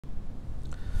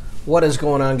What is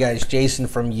going on, guys? Jason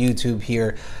from YouTube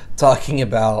here, talking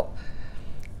about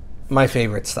my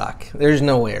favorite stock. There's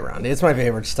no way around it. It's my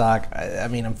favorite stock. I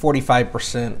mean, I'm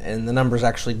 45%, and the number's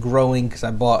actually growing because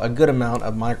I bought a good amount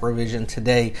of Microvision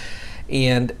today.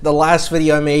 And the last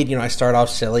video I made, I start off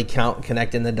silly,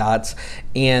 connecting the dots,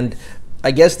 and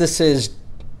I guess this is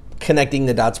connecting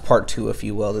the dots part 2, if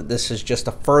you will. That this is just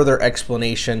a further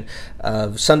explanation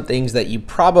of some things that you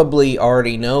probably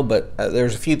already know, but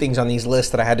there's a few things on these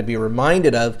lists that I had to be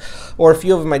reminded of, or a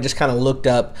few of them I just kind of looked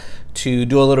up to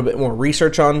do a little bit more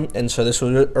research on. And so this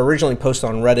was originally posted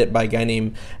on Reddit by a guy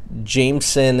named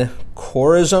Jameson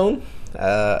Corazon.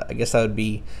 I guess that would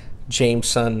be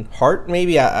Jameson Hart,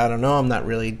 maybe. I don't know. I'm not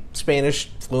really Spanish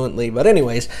fluently, but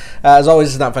anyways, as always,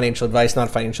 it's not financial advice, not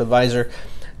a financial advisor.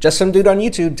 Just some dude on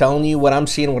YouTube telling you what I'm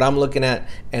seeing, what I'm looking at,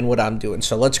 and what I'm doing.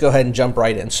 So let's go ahead and jump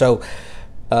right in. So,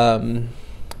 again,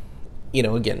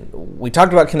 we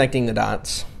talked about connecting the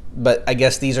dots, but I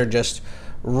guess these are just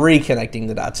reconnecting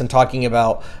the dots and talking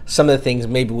about some of the things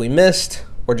maybe we missed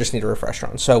or just need a refresher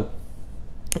on. So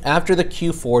after the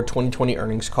Q4 2020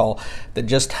 earnings call that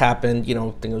just happened, I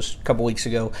think it was a couple weeks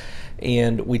ago,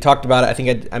 and we talked about it. I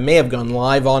think I may have gone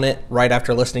live on it right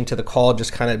after listening to the call,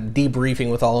 just kind of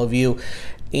debriefing with all of you.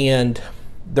 And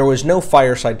there was no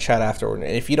fireside chat afterward.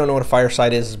 And if you don't know what a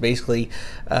fireside is, it's basically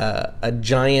a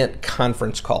giant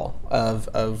conference call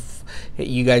of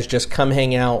you guys just come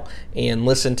hang out and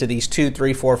listen to these 2,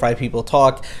 3, 4, 5 people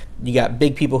talk. You got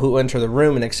big people who enter the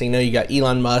room, and next thing you know, you got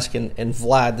Elon Musk and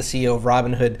Vlad, the CEO of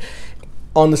Robinhood,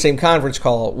 on the same conference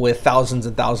call with thousands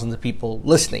and thousands of people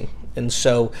listening. And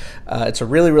so it's a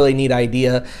really, really neat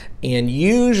idea. And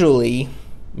usually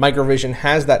Microvision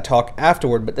has that talk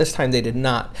afterward, but this time they did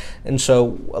not. And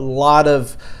so a lot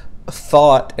of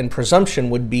thought and presumption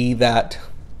would be that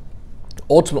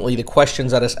ultimately the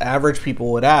questions that us average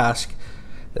people would ask,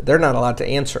 that they're not allowed to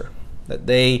answer, that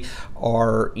they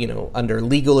are, under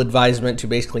legal advisement to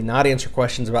basically not answer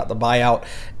questions about the buyout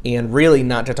and really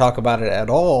not to talk about it at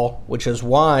all, which is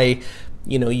why,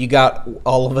 you got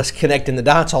all of us connecting the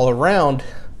dots all around,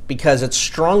 because it's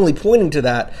strongly pointing to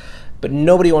that. But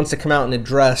nobody wants to come out and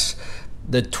address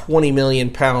the 20 million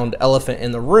pound elephant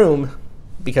in the room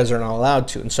because they're not allowed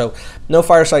to. And so no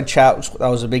fireside chat, that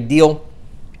was a big deal.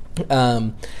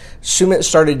 Sumit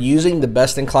started using the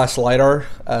best-in-class LiDAR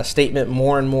statement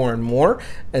more and more and more.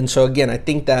 And so again, I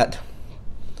think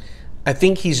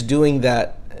he's doing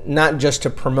that not just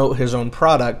to promote his own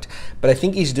product, but I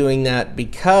think he's doing that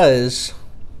because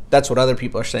that's what other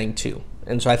people are saying too.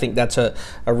 And so I think that's a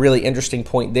really interesting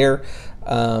point there.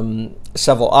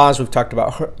 Several Oz, we've talked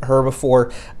about her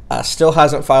before, still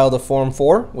hasn't filed a Form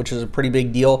 4, which is a pretty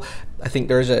big deal. I think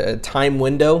there's a time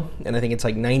window, and I think it's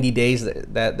like 90 days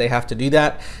that they have to do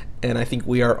that. And I think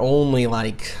we are only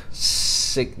like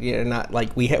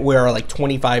we are like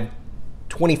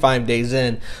 25 days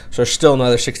in, so there's still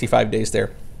another 65 days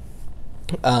there.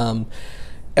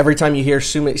 Every time you hear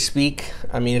Sumit speak,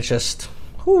 I mean, it's just,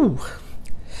 whew.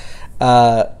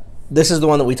 This is the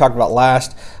one that we talked about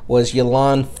last, was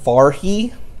Yalan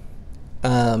Farhi.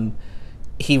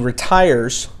 He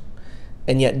retires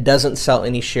and yet doesn't sell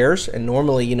any shares. And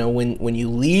normally, when you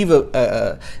leave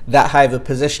that high of a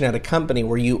position at a company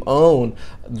where you own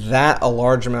a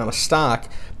large amount of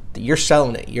stock, you're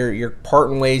selling it. You're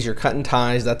parting ways, you're cutting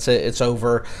ties, that's it, it's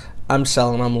over. I'm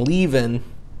selling, I'm leaving.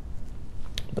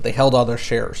 But they held all their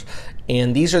shares.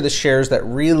 And these are the shares that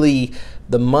really,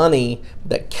 the money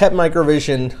that kept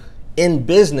Microvision in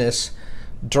business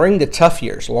during the tough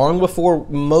years, long before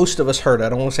most of us heard. I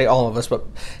don't want to say all of us, but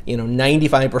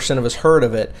 95% of us heard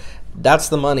of it. That's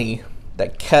the money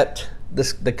that kept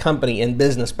the company in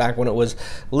business back when it was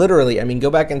literally, go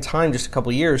back in time just a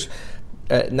couple years,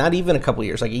 not even a couple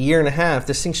years, like a year and a half,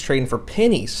 this thing's trading for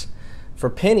pennies,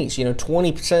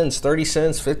 20 cents, 30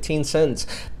 cents, 15 cents.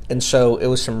 And so it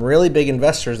was some really big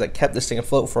investors that kept this thing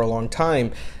afloat for a long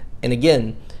time. And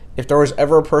again, if there was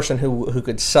ever a person who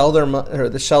could sell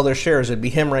their shares, it'd be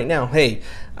him right now. Hey,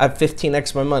 I have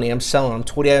 15x my money, I'm selling. I'm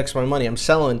 20x my money, I'm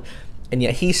selling. And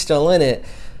yet he's still in it.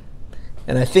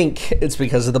 And I think it's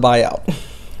because of the buyout.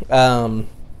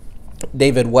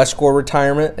 David Westgore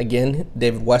retirement. Again,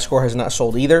 David Westgore has not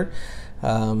sold either.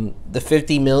 The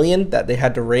 $50 million that they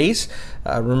had to raise.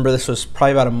 Remember, this was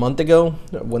probably about a month ago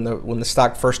when the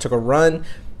stock first took a run.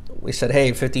 We said,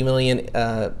 hey, 50 million,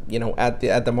 at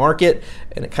the market,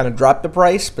 and it kind of dropped the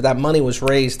price. But that money was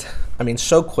raised,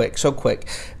 so quick.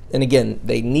 And again,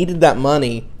 they needed that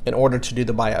money in order to do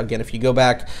the buyout. Again, if you go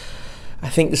back, I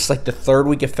think this is like the 3rd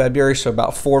week of February, so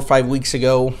about 4 or 5 weeks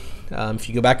ago. If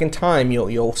you go back in time,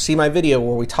 you'll see my video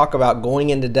where we talk about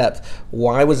going into depth.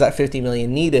 Why was that 50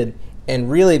 million needed? and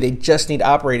really they just need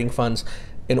operating funds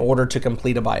in order to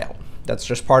complete a buyout. That's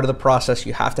just part of the process.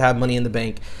 You have to have money in the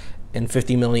bank, and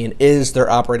 $50 million is their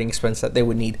operating expense that they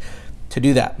would need to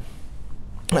do that.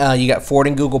 You got Ford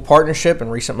and Google partnership and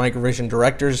recent Microvision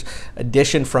directors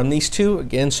addition from these two.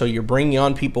 Again, so you're bringing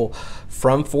on people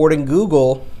from Ford and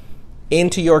Google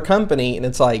into your company, and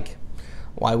it's like,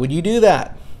 why would you do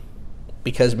that?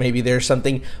 Because maybe there's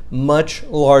something much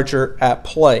larger at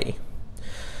play.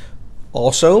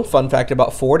 Also, fun fact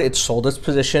about Ford, it sold its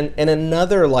position in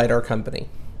another LiDAR company.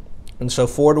 And so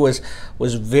Ford was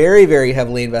very, very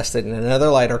heavily invested in another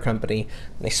LiDAR company,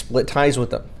 and they split ties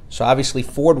with them. So obviously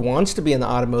Ford wants to be in the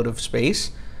automotive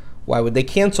space. Why would they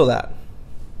cancel that?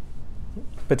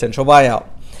 Potential buyout.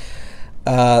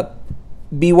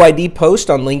 BYD post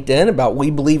on LinkedIn about we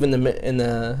believe in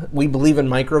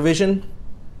Microvision.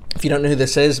 If you don't know who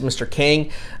this is, Mr.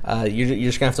 Kang, you're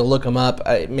just gonna have to look him up.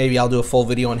 Maybe I'll do a full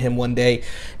video on him one day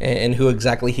and who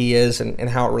exactly he is and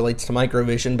how it relates to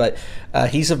Microvision. But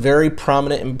he's a very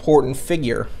prominent, important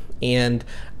figure, and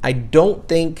I don't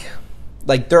think,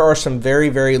 like, there are some very,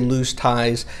 very loose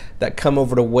ties that come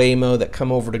over to Waymo, that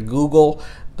come over to Google,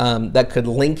 that could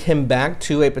link him back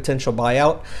to a potential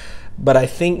buyout. But I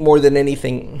think more than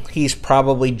anything, he's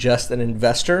probably just an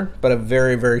investor, but a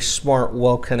very, very smart,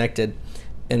 well-connected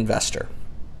investor.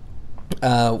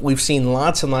 We've seen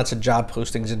lots and lots of job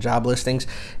postings and job listings,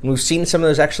 and we've seen some of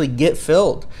those actually get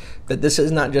filled. That this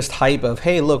is not just hype of,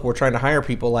 hey, look, we're trying to hire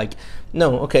people. Like,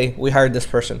 no, okay, we hired this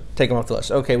person, take them off the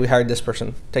list. Okay, we hired this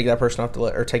person, take that person off the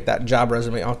list, or take that job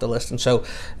resume off the list. And so,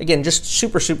 again, just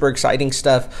super, super exciting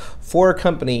stuff for a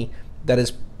company that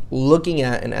is looking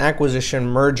at an acquisition,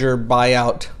 merger,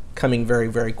 buyout coming very,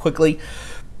 very quickly.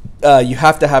 You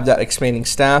have to have that expanding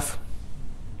staff.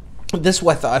 This is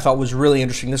what I thought was really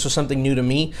interesting. This was something new to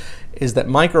me, is that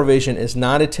Microvision is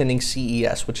not attending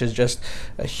CES, which is just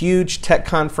a huge tech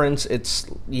conference. It's,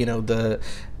 you know, the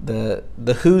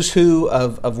who's who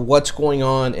of what's going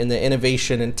on in the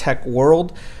innovation and tech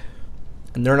world,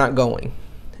 and they're not going.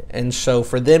 And so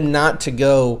for them not to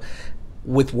go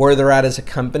with where they're at as a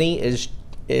company is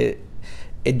it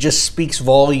just speaks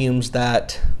volumes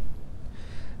that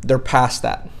they're past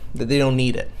that they don't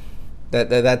need it.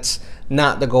 That's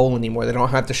not the goal anymore. They don't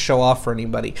have to show off for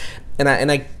anybody. And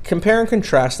I compare and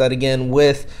contrast that again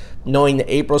with knowing that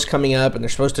April's coming up and they're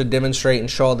supposed to demonstrate and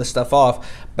show all this stuff off.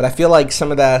 But I feel like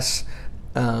some of that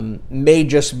may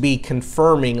just be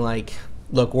confirming, like,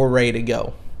 look, we're ready to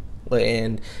go.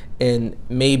 And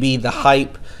maybe the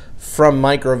hype from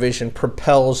Microvision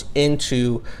propels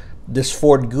into this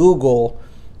Ford Google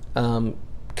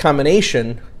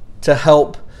combination to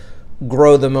help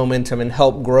grow the momentum and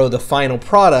help grow the final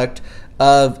product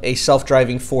of a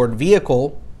self-driving Ford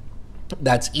vehicle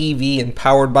that's EV and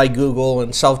powered by Google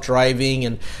and self-driving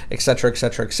and et cetera, et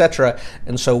cetera, et cetera.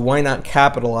 And so why not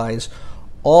capitalize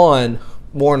on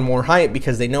more and more hype,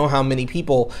 because they know how many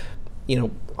people, you know,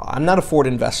 I'm not a Ford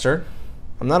investor,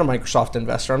 I'm not a Microsoft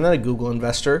investor, I'm not a Google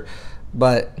investor,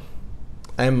 but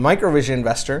I'm a Microvision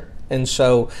investor. And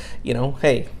so, you know,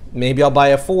 hey, maybe I'll buy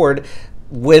a Ford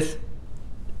with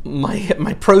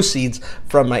my proceeds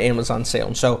from my Amazon sale.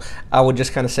 And so I would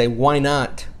just kind of say, why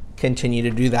not continue to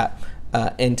do that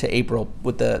into April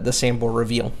with the sample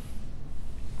reveal.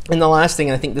 And the last thing,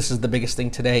 and I think this is the biggest thing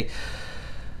today,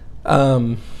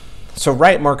 so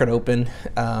Riot Market Open,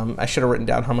 I should have written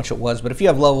down how much it was, but if you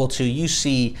have level 2, you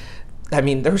see, I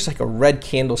mean, there's like a red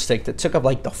candlestick that took up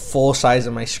like the full size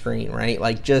of my screen, right?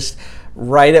 Like just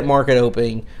right at market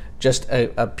opening, just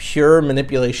a pure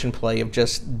manipulation play of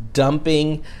just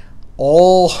dumping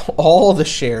all the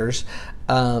shares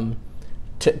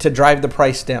to drive the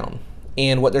price down.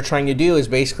 And what they're trying to do is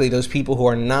basically those people who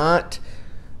are not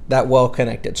that well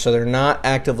connected, so they're not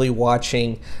actively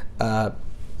watching a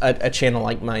channel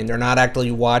like mine. They're not actively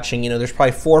watching, you know, there's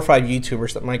probably 4 or 5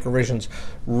 YouTubers that Microvision's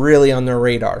really on their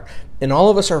radar. And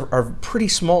all of us are pretty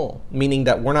small, meaning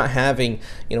that we're not having,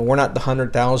 you know, we're not the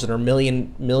 100,000 or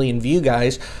million view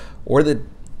guys, or the,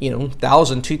 you know,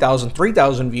 1,000, 2,000,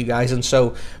 3,000 view guys. And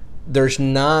so there's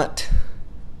not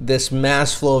this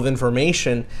mass flow of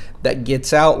information that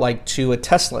gets out like to a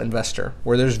Tesla investor,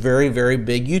 where there's very, very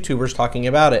big YouTubers talking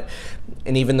about it.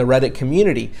 And even the Reddit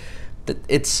community, that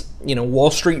it's, you know, Wall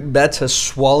Street Bets has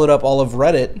swallowed up all of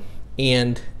Reddit,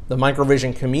 and the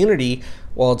Microvision community,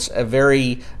 while it's a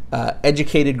very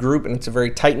educated group and it's a very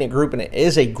tight-knit group and it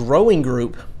is a growing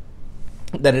group,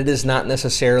 that it is not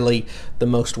necessarily the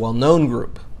most well-known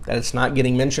group, that it's not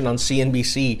getting mentioned on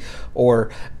CNBC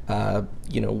or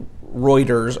you know,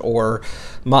 Reuters or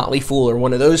Motley Fool or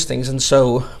one of those things. And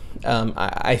so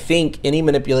I think any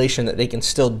manipulation that they can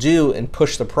still do and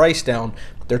push the price down,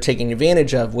 they're taking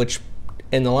advantage of, which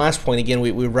And the last point, again,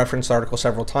 we referenced the article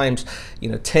several times,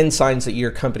 10 signs that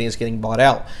your company is getting bought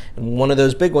out. And one of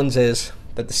those big ones is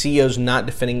that the CEO is not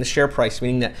defending the share price,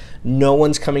 meaning that no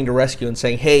one's coming to rescue and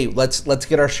saying, hey, let's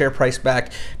get our share price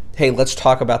back. Hey, let's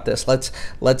talk about this.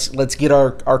 Let's get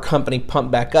our company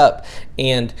pumped back up.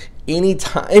 And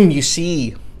anytime you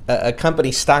see a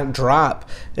company stock drop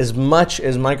as much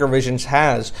as Microvision's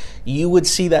has, you would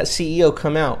see that CEO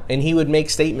come out and he would make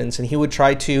statements and he would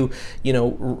try to,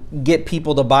 get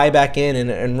people to buy back in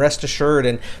and rest assured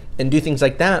and do things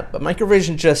like that. But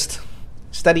Microvision just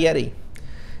steady Eddie.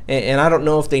 And I don't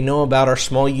know if they know about our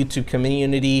small YouTube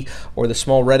community or the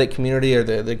small Reddit community or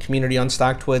the community on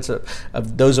StockTwits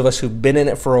of those of us who've been in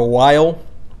it for a while,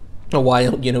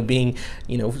 being,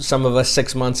 some of us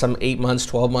 6 months, some 8 months,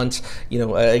 12 months,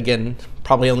 again,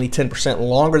 probably only 10%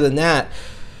 longer than that.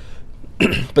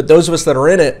 But those of us that are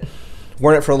in it,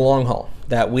 we're in it for the long haul.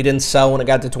 That we didn't sell when it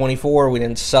got to 24, we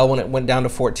didn't sell when it went down to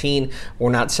 14,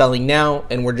 we're not selling now,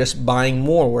 and we're just buying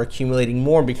more, we're accumulating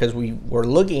more because we're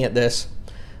looking at this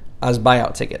as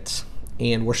buyout tickets.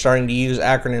 And we're starting to use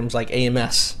acronyms like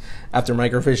AMS after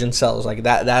Microvision sells. Like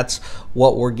that's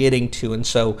what we're getting to. And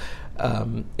so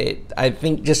I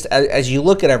think just as you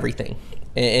look at everything,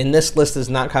 and this list is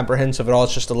not comprehensive at all,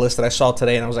 it's just a list that I saw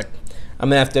today, and I was like, I'm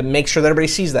gonna have to make sure that everybody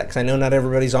sees that because I know not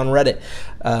everybody's on Reddit.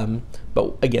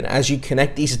 But again, as you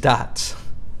connect these dots,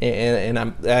 and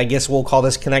I guess we'll call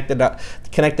this connect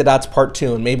the dots part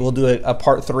 2, and maybe we'll do a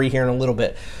part 3 here in a little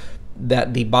bit,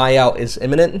 that the buyout is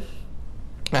imminent.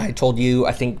 I told you,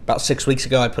 I think about 6 weeks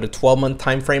ago, I put a 12-month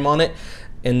time frame on it.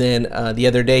 And then the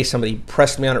other day, somebody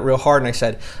pressed me on it real hard, and I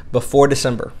said, before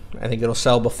December. I think it'll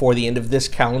sell before the end of this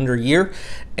calendar year.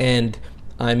 And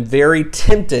I'm very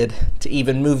tempted to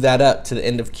even move that up to the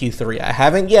end of Q3. I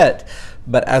haven't yet,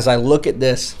 but as I look at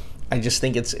this, I just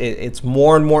think it's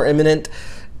more and more imminent.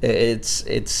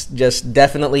 It's just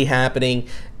definitely happening,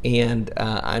 and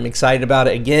I'm excited about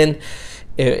it. Again,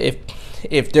 if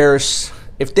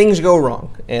things go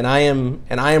wrong, and I am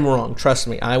wrong, trust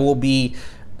me, I will be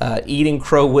eating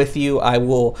crow with you. I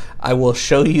will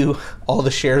show you all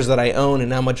the shares that I own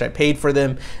and how much I paid for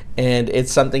them, and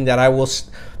it's something that I will,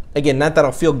 again, not that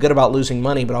I'll feel good about losing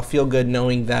money, but I'll feel good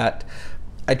knowing that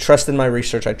I trust in my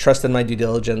research, I trust in my due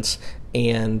diligence,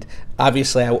 and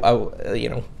obviously I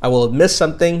will have missed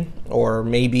something, or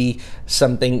maybe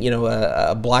something,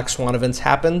 a black swan events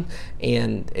happen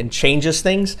and changes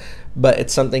things, but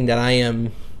it's something that I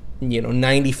am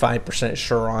 95%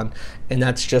 sure on, and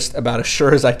that's just about as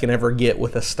sure as I can ever get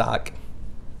with a stock.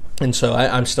 And so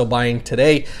I'm still buying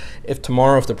today. If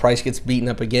the price gets beaten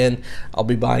up again, I'll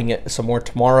be buying it some more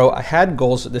tomorrow. I had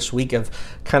goals this week of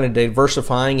kind of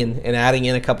diversifying and adding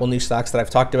in a couple new stocks that I've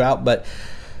talked about, but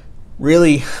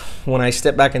really, when I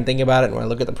step back and think about it, and when I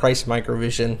look at the price of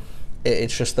Microvision,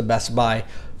 it's just the best buy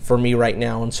for me right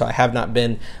now. And so I have not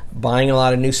been buying a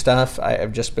lot of new stuff.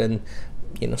 I've just been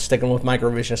sticking with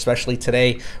Microvision, especially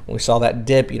today when we saw that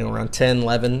dip, around 10,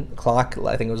 11 o'clock.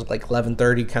 I think it was like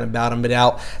 11:30, kind of bottomed it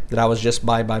out, that I was just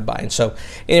buy. And so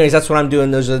anyways, that's what I'm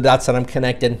doing. Those are the dots that I'm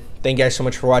connecting. Thank you guys so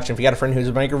much for watching. If you got a friend who's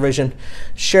a Microvision,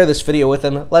 share this video with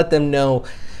them. Let them know,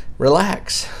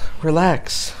 relax.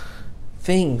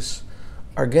 Things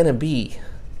are gonna be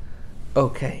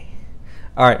okay.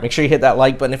 All right, make sure you hit that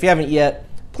like button. If you haven't yet,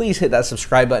 please hit that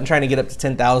subscribe button. Trying to get up to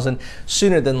 10,000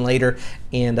 sooner than later,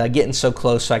 and getting so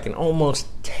close so I can almost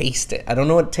taste it. I don't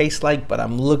know what it tastes like, but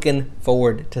I'm looking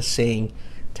forward to seeing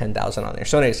 10,000 on there.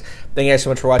 So anyways, thank you guys so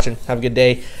much for watching. Have a good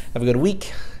day. Have a good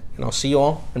week, and I'll see you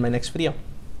all in my next video.